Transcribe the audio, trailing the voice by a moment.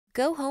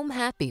Go home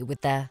happy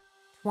with the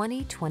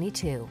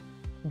 2022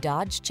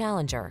 Dodge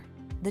Challenger.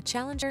 The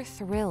Challenger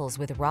thrills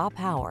with raw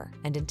power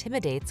and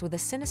intimidates with a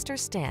sinister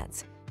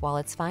stance, while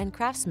its fine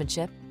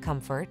craftsmanship,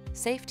 comfort,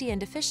 safety,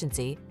 and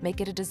efficiency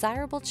make it a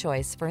desirable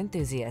choice for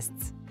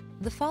enthusiasts.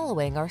 The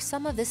following are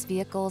some of this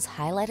vehicle's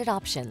highlighted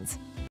options: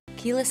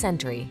 keyless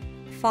entry,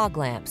 fog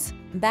lamps,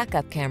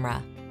 backup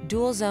camera,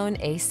 dual zone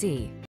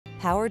AC,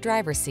 power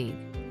driver seat,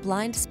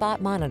 blind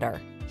spot monitor,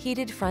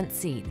 heated front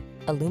seat,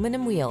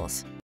 aluminum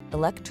wheels,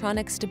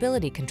 electronic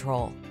stability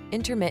control,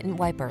 intermittent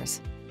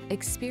wipers.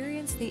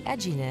 Experience the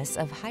edginess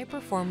of high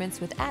performance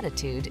with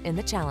attitude in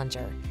the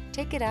Challenger.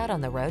 Take it out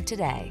on the road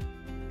today.